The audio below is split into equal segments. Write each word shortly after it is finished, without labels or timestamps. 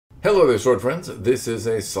Hello there, sword friends. This is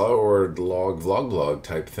a sword log vlog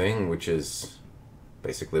type thing, which is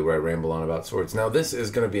basically where I ramble on about swords. Now, this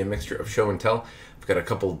is going to be a mixture of show and tell. I've got a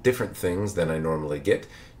couple different things than I normally get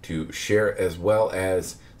to share, as well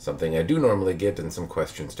as something I do normally get and some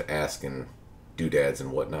questions to ask and doodads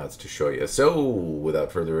and whatnots to show you. So,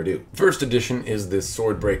 without further ado, first edition is this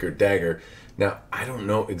Swordbreaker dagger. Now, I don't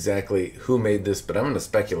know exactly who made this, but I'm going to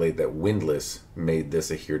speculate that Windless made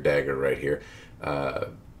this a here dagger right here.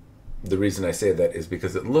 The reason I say that is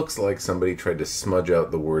because it looks like somebody tried to smudge out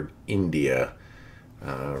the word India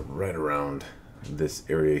right around this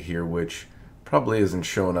area here, which probably isn't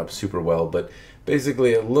showing up super well, but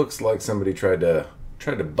basically it looks like somebody tried to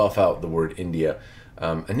buff out the word India.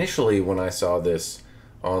 Initially, when I saw this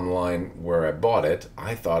online where I bought it,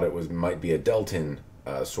 I thought it might be a Delton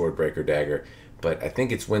Swordbreaker dagger, but I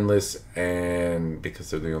think it's Windless, and because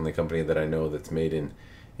they're the only company that I know that's made in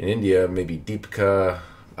India, maybe Deepika.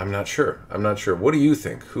 I'm not sure. What do you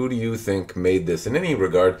think? Who do you think made this? In any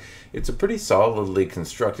regard, it's a pretty solidly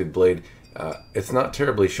constructed blade. It's not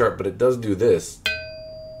terribly sharp, but it does do this.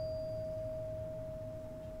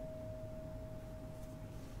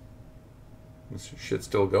 This shit's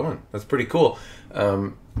still going. That's pretty cool.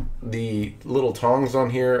 The little tongs on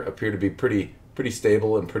here appear to be pretty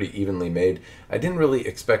stable and pretty evenly made. I didn't really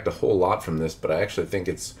expect a whole lot from this, but I actually think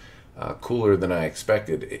it's cooler than I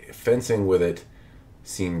expected. Fencing with it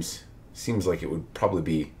seems like it would probably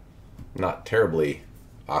be not terribly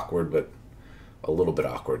awkward, but a little bit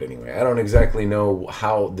awkward anyway. I don't exactly know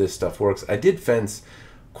how this stuff works. I did fence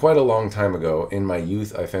quite a long time ago. In my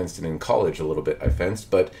youth, I fenced, and in college a little bit I fenced,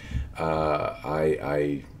 but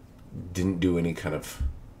I didn't do any kind of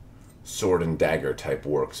sword and dagger type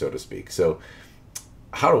work, so to speak. So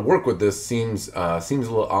how to work with this seems a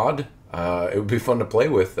little odd. It would be fun to play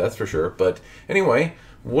with, that's for sure. But anyway,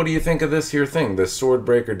 what do you think of this here thing, the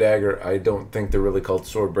Swordbreaker dagger? I don't think they're really called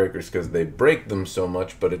Swordbreakers because they break them so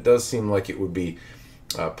much, but it does seem like it would be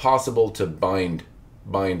possible to bind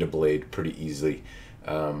a blade pretty easily.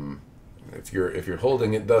 If you're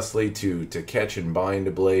holding it thusly to catch and bind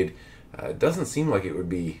a blade, it doesn't seem like it would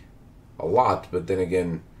be a lot, but then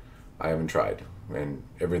again, I haven't tried, and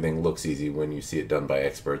everything looks easy when you see it done by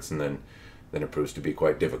experts, and then it proves to be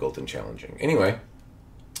quite difficult and challenging. Anyway,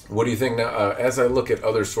 what do you think now? As I look at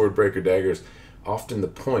other Swordbreaker daggers, often the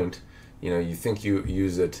point, you think you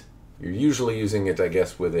use it, you're usually using it, I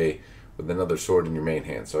guess, with another sword in your main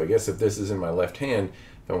hand. So I guess if this is in my left hand,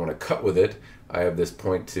 if I want to cut with it, I have this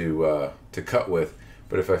point to cut with.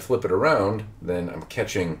 But if I flip it around, then I'm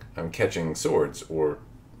catching swords or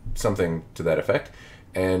something to that effect.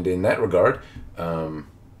 And in that regard, the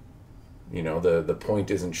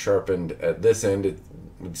point isn't sharpened at this end. It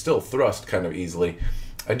would still thrust kind of easily.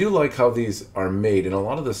 I do like how these are made. In a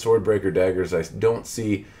lot of the Swordbreaker daggers, I don't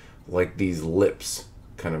see like these lips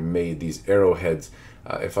kind of made, these arrowheads.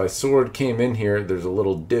 If my sword came in here, there's a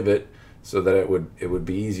little divot so that it would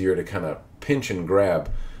be easier to kind of pinch and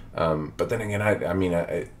grab. But then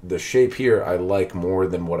again, the shape here I like more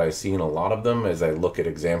than what I see in a lot of them as I look at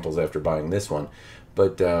examples after buying this one.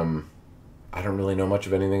 But I don't really know much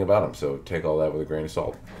of anything about them, so take all that with a grain of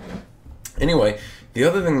salt. Anyway, the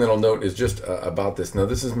other thing that I'll note is just about this. Now,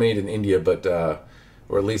 this is made in India, but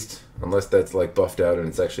or at least, unless that's like buffed out and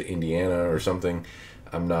it's actually Indiana or something,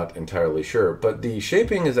 I'm not entirely sure. But the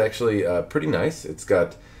shaping is actually pretty nice. It's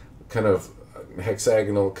got kind of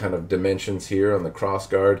hexagonal kind of dimensions here on the cross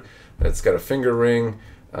guard. It's got a finger ring.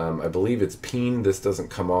 I believe it's peen. This doesn't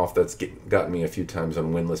come off. That's gotten me a few times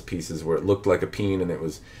on Windless pieces where it looked like a peen and it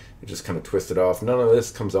just kind of twisted off. None of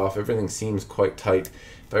this comes off. Everything seems quite tight.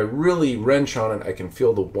 If I really wrench on it, I can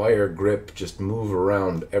feel the wire grip just move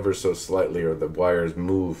around ever so slightly, or the wires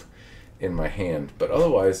move in my hand. But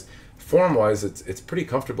otherwise, form-wise, it's pretty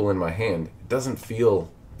comfortable in my hand. It doesn't feel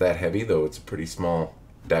that heavy, though it's a pretty small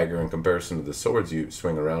dagger in comparison to the swords you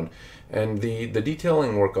swing around. And the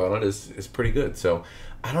detailing work on it is pretty good. So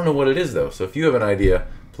I don't know what it is, though. So if you have an idea,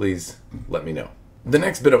 please let me know. The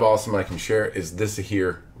next bit of awesome I can share is this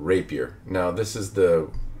here Rapier. Now, this is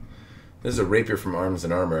a Rapier from Arms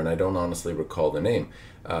and Armor, and I don't honestly recall the name.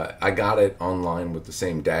 I got it online with the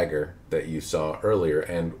same dagger that you saw earlier,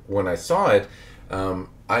 and when I saw it,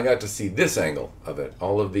 I got to see this angle of it.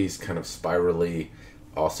 All of these kind of spirally,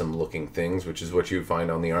 awesome looking things, which is what you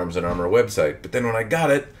find on the Arms and Armor website. But then when I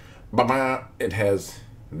got it, it has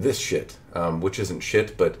this shit, which isn't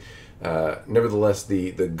shit, but nevertheless,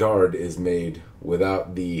 the guard is made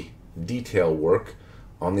without the detail work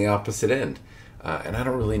on the opposite end. And I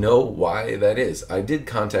don't really know why that is. I did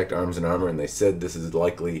contact Arms and Armor, and they said this is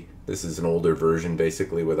an older version,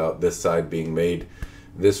 basically, without this side being made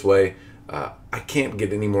this way. I can't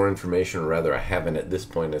get any more information, or rather I haven't at this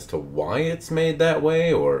point, as to why it's made that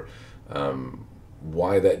way, or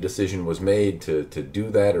why that decision was made to do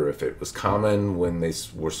that, or if it was common when they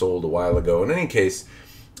were sold a while ago. In any case,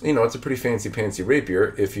 you know, it's a pretty fancy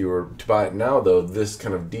rapier. If you were to buy it now, though, this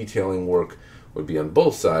kind of detailing work would be on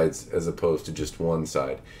both sides as opposed to just one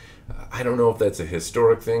side. I don't know if that's a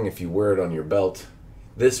historic thing. If you wear it on your belt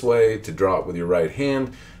this way to draw it with your right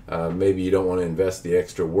hand, maybe you don't want to invest the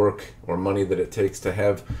extra work or money that it takes to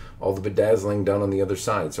have all the bedazzling done on the other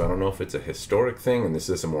side. So I don't know if it's a historic thing and this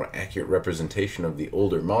is a more accurate representation of the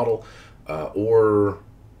older model, or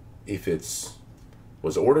if it's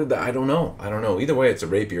was ordered. That I don't know. Either way, it's a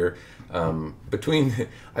rapier.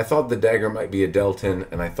 I thought the dagger might be a Delton,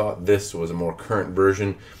 and I thought this was a more current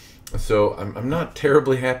version. So I'm not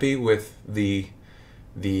terribly happy with the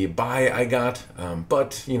buy I got,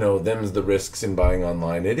 but you know, them's the risks in buying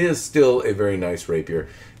online. It is still a very nice rapier.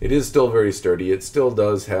 It is still very sturdy. It still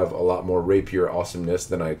does have a lot more rapier awesomeness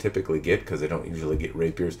than I typically get, because I don't usually get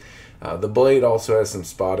rapiers. The blade also has some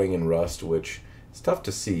spotting and rust, which is tough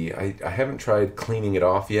to see. I haven't tried cleaning it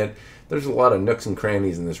off yet. There's a lot of nooks and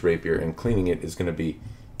crannies in this rapier, and cleaning it is going to be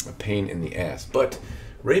a pain in the ass. But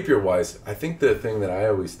rapier wise, I think the thing that I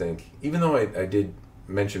always think, even though I did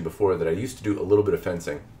mention before that I used to do a little bit of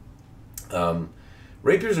fencing,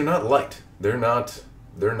 rapiers are not light. They're not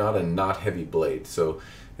a not heavy blade. So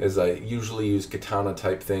as I usually use katana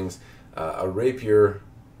type things, a rapier,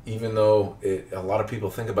 even though a lot of people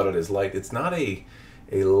think about it as light, it's not a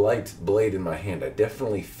light blade in my hand. I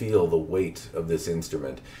definitely feel the weight of this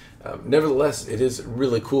instrument. Nevertheless, it is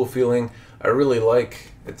really cool feeling. I really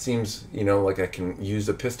like, it seems, you know, like I can use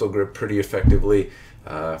a pistol grip pretty effectively.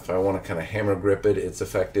 If I want to kind of hammer grip it, it's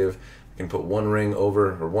effective. I can put one ring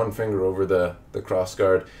over, or one finger over the cross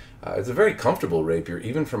guard. It's a very comfortable rapier,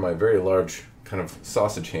 even for my very large kind of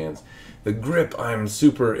sausage hands. The grip I'm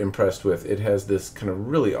super impressed with. It has this kind of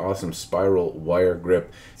really awesome spiral wire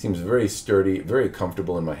grip. Seems very sturdy, very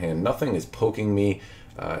comfortable in my hand. Nothing is poking me,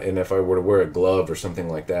 and if I were to wear a glove or something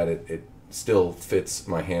like that, it still fits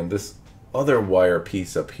my hand. This other wire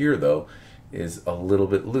piece up here, though, is a little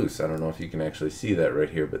bit loose. I don't know if you can actually see that right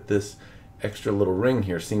here, but this extra little ring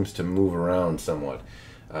here seems to move around somewhat.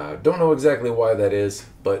 Don't know exactly why that is,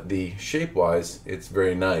 but the shape-wise, it's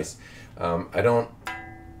very nice. I don't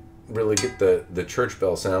really get the church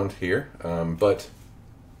bell sound here, but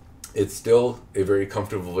it's still a very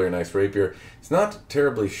comfortable, very nice rapier. It's not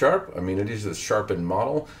terribly sharp. I mean, it is a sharpened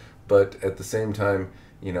model, but at the same time,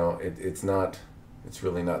 you know, it's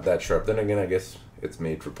really not that sharp. Then again, I guess it's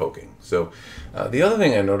made for poking. So the other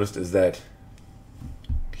thing I noticed is that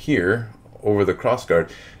here over the crossguard,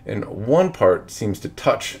 and one part seems to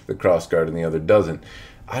touch the crossguard and the other doesn't.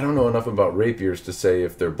 I don't know enough about rapiers to say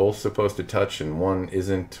if they're both supposed to touch and one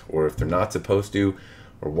isn't, or if they're not supposed to,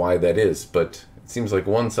 or why that is, but it seems like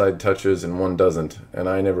one side touches and one doesn't, and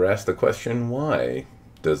I never asked the question, why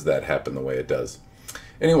does that happen the way it does?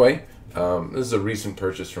 Anyway, this is a recent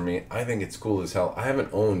purchase for me. I think it's cool as hell. I haven't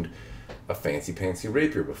owned a fancy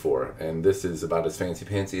rapier before, and this is about as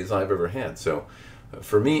fancy as I've ever had. So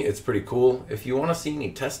for me, it's pretty cool. If you want to see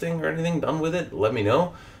any testing or anything done with it, let me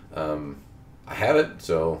know. I have it,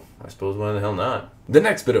 so I suppose why the hell not? The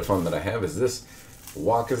next bit of fun that I have is this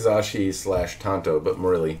wakizashi / Tanto, but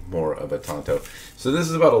really more of a Tanto. So this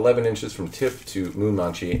is about 11 inches from tip to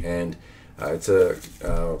Mumanchi, and it's a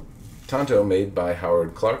Tanto made by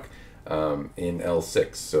Howard Clark in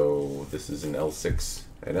L6. So this is an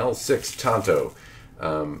L6 Tanto.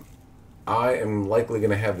 I am likely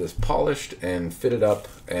going to have this polished and fitted up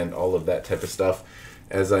and all of that type of stuff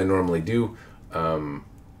as I normally do.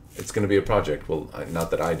 It's going to be a project. Well,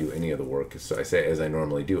 not that I do any of the work, so I say as I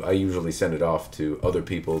normally do. I usually send it off to other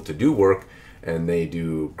people to do work, and they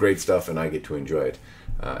do great stuff, and I get to enjoy it,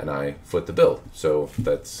 and I foot the bill. So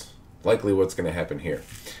that's likely what's going to happen here.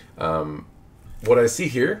 What I see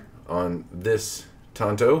here on this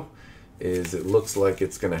Tanto is it looks like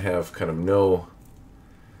it's going to have kind of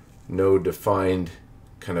no defined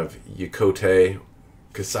kind of Yakote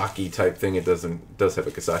Kasaki type thing. It does have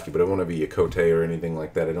a Kasaki, but it won't be Yakote or anything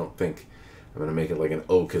like that. I don't think I'm going to make it like an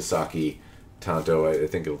Okasaki Tanto. I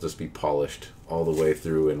think it'll just be polished all the way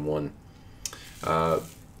through in one.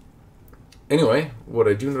 Anyway, what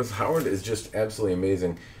I do notice, Howard is just absolutely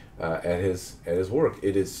amazing at his work.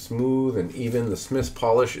 It is smooth and even. The Smith's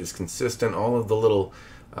polish is consistent. All of the little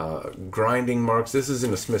grinding marks. This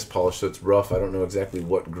isn't a Smith's polish, so it's rough. I don't know exactly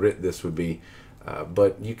what grit this would be.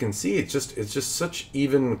 But you can see it's just such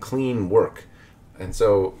even, clean work, and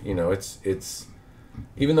so you know it's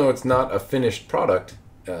even though it's not a finished product,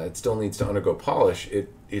 it still needs to undergo polish. It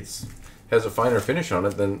has a finer finish on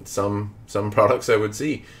it than some products I would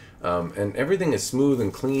see. And everything is smooth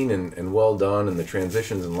and clean and well done, and the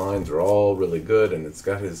transitions and lines are all really good, and it's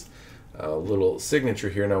got his little signature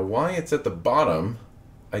here. Now, why it's at the bottom,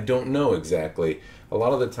 I don't know exactly. A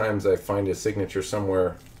lot of the times I find his signature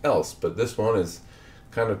somewhere else, but this one is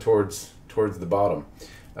kind of towards the bottom.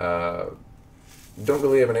 Don't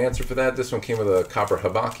really have an answer for that. This one came with a copper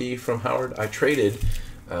habaki from Howard. I traded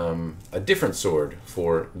a different sword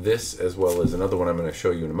for this, as well as another one I'm going to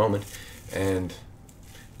show you in a moment, and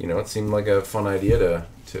you know, it seemed like a fun idea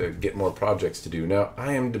to get more projects to do. Now,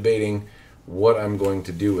 I am debating what I'm going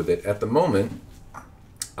to do with it. At the moment,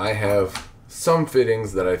 I have some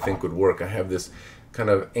fittings that I think would work. I have this kind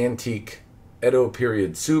of antique Edo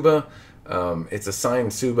period Tsuba. It's a signed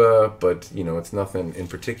Tsuba, but you know, it's nothing in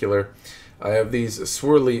particular. I have these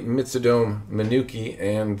swirly Mitsudome Minuki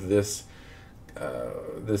and this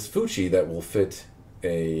this Fuchi that will fit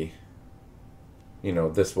a, you know,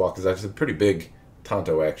 this wok is actually pretty big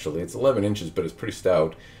Tanto. Actually, it's 11 inches, but it's pretty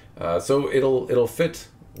stout. So it'll fit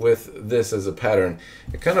with this as a pattern.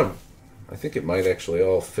 It kind of, I think it might actually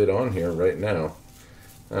all fit on here right now.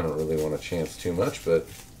 I don't really want to chance too much, but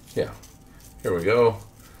yeah, here we go.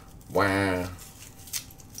 Wow.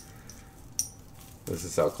 This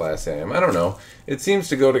is how classy I am. I don't know. It seems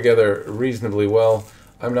to go together reasonably well.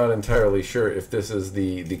 I'm not entirely sure if this is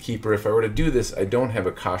the keeper. If I were to do this, I don't have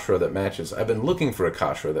a kashra that matches. I've been looking for a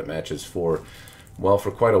kashra that matches for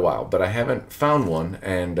quite a while, but I haven't found one,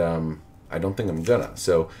 and I don't think I'm gonna.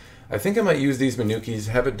 So I think I might use these Minukis,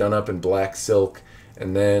 have it done up in black silk,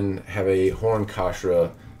 and then have a horn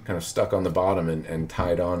kashra kind of stuck on the bottom and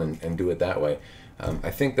tied on and do it that way.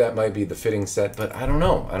 I think that might be the fitting set, but I don't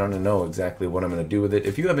know. I don't know exactly what I'm going to do with it.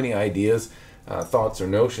 If you have any ideas, thoughts, or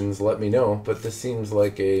notions, let me know. But this seems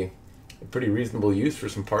like a pretty reasonable use for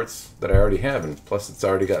some parts that I already have, and plus it's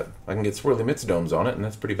already got, I can get swirly Mitsudomes on it, and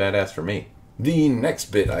that's pretty badass for me. The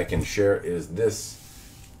next bit I can share is this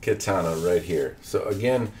katana right here. So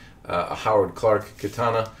again, a Howard Clark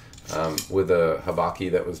katana with a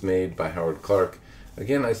habaki that was made by Howard Clark.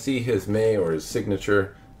 Again, I see his mei, or his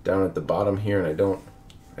signature, down at the bottom here, and I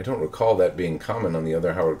don't recall that being common on the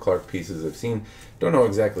other Howard Clark pieces I've seen. Don't know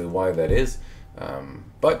exactly why that is.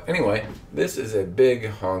 But anyway, this is a big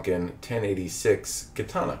honkin' 1086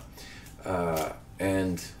 katana.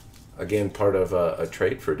 And again, part of a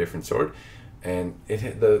trade for a different sword. And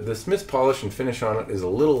the smith's polish and finish on it is a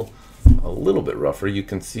little bit rougher. You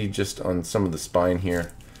can see just on some of the spine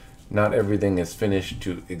here, not everything is finished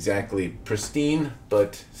to exactly pristine,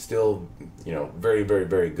 but still, you know, very, very,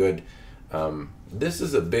 very good. This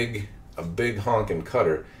is a big honkin'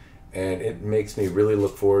 cutter, and it makes me really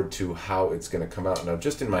look forward to how it's going to come out. Now,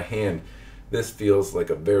 just in my hand, this feels like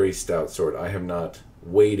a very stout sword. I have not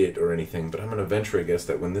weighed it or anything, but I'm going to venture a guess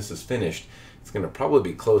that when this is finished, it's going to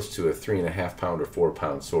probably be close to a 3.5 pound or 4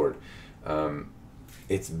 pound sword.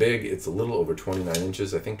 It's big. It's a little over 29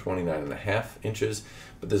 inches, I think 29.5 inches.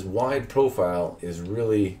 But this wide profile is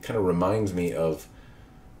really kind of reminds me of,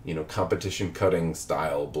 you know, competition cutting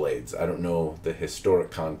style blades. I don't know the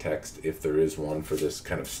historic context, if there is one for this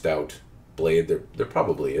kind of stout blade. There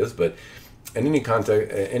probably is, but in any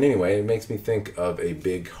context, in any way, it makes me think of a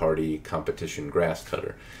big, hardy competition grass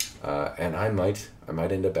cutter. And I might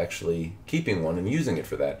end up actually keeping one and using it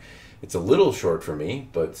for that. It's a little short for me,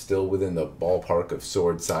 but still within the ballpark of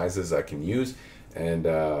sword sizes I can use, and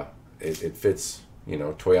it fits, you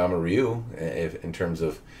know, Toyama Ryu in terms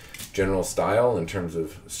of general style, in terms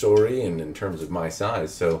of sori, and in terms of my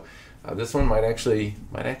size. So this one might actually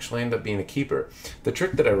end up being a keeper. The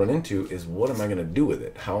trick that I run into is, what am I going to do with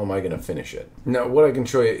it? How am I going to finish it? Now, what I can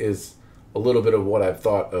show you is a little bit of what I've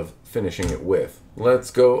thought of finishing it with.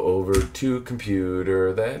 Let's go over to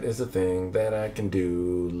computer. That is a thing that I can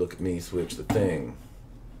do. Look at me switch the thing.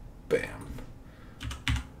 Bam.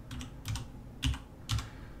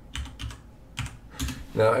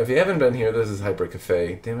 Now, if you haven't been here, this is Hyper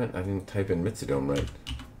Cafe. Damn it, I didn't type in Mitsudome right.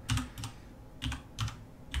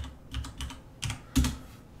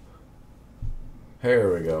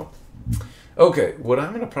 Here we go. Okay, what I'm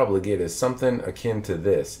going to probably get is something akin to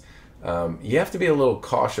this. You have to be a little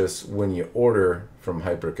cautious when you order from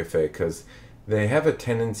Hyper Cafe, because they have a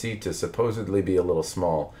tendency to supposedly be a little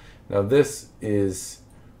small. Now, this is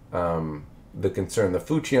the concern. The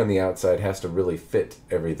Fuchi on the outside has to really fit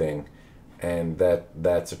everything, and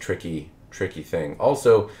that's a tricky thing.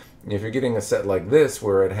 Also, if you're getting a set like this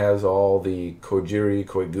where it has all the Kojiri,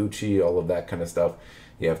 Koiguchi, all of that kind of stuff,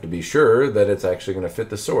 you have to be sure that it's actually going to fit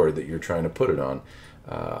the sword that you're trying to put it on.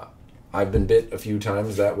 I've been bit a few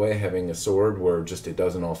times that way, having a sword where just it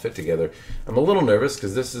doesn't all fit together. I'm a little nervous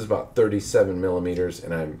because this is about 37 millimeters,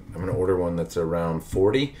 and I'm going to order one that's around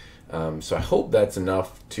 40. So I hope that's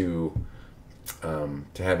enough to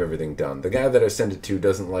have everything done. The guy that I send it to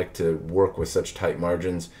doesn't like to work with such tight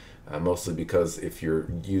margins, mostly because if you're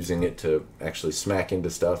using it to actually smack into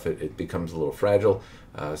stuff, it becomes a little fragile.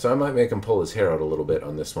 So I might make him pull his hair out a little bit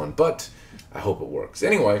on this one, but I hope it works.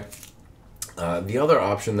 Anyway, the other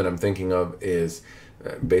option that I'm thinking of is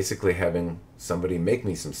basically having somebody make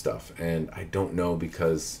me some stuff, and I don't know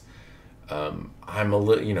because I'm a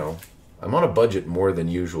little, I'm on a budget more than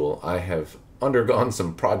usual. I have undergone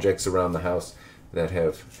some projects around the house that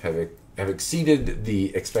have exceeded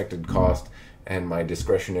the expected cost, and my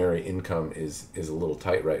discretionary income is a little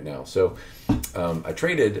tight right now. So I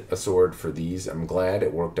traded a sword for these. I'm glad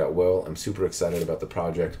it worked out well. I'm super excited about the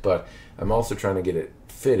project, but I'm also trying to get it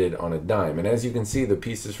fitted on a dime. And as you can see, the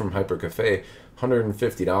pieces from Hyper Cafe,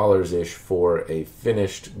 $150-ish for a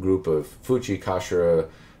finished group of Fuchi, Kashira,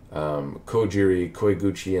 Kojiri,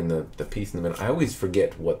 Koiguchi, and the piece in the middle. I always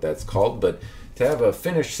forget what that's called, but to have a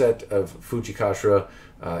finished set of Fuchi Kashira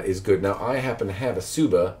is good. Now, I happen to have a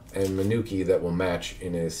Suba and Manuki that will match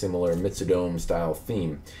in a similar Mitsudome style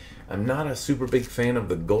theme. I'm not a super big fan of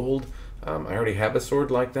the gold. I already have a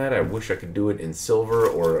sword like that. I wish I could do it in silver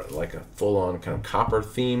or like a full-on kind of copper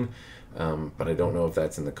theme, but I don't know if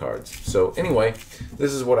that's in the cards. So anyway,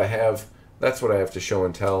 this is what I have. That's what I have to show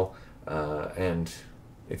and tell, and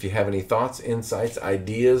if you have any thoughts, insights,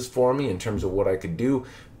 ideas for me in terms of what I could do,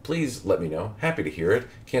 please let me know. Happy to hear it.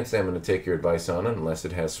 Can't say I'm going to take your advice on it unless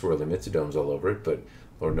it has swirly Mitsudomes all over it, but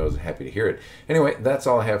Lord knows I'm happy to hear it. Anyway, that's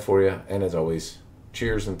all I have for you, and as always,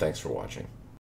 cheers and thanks for watching.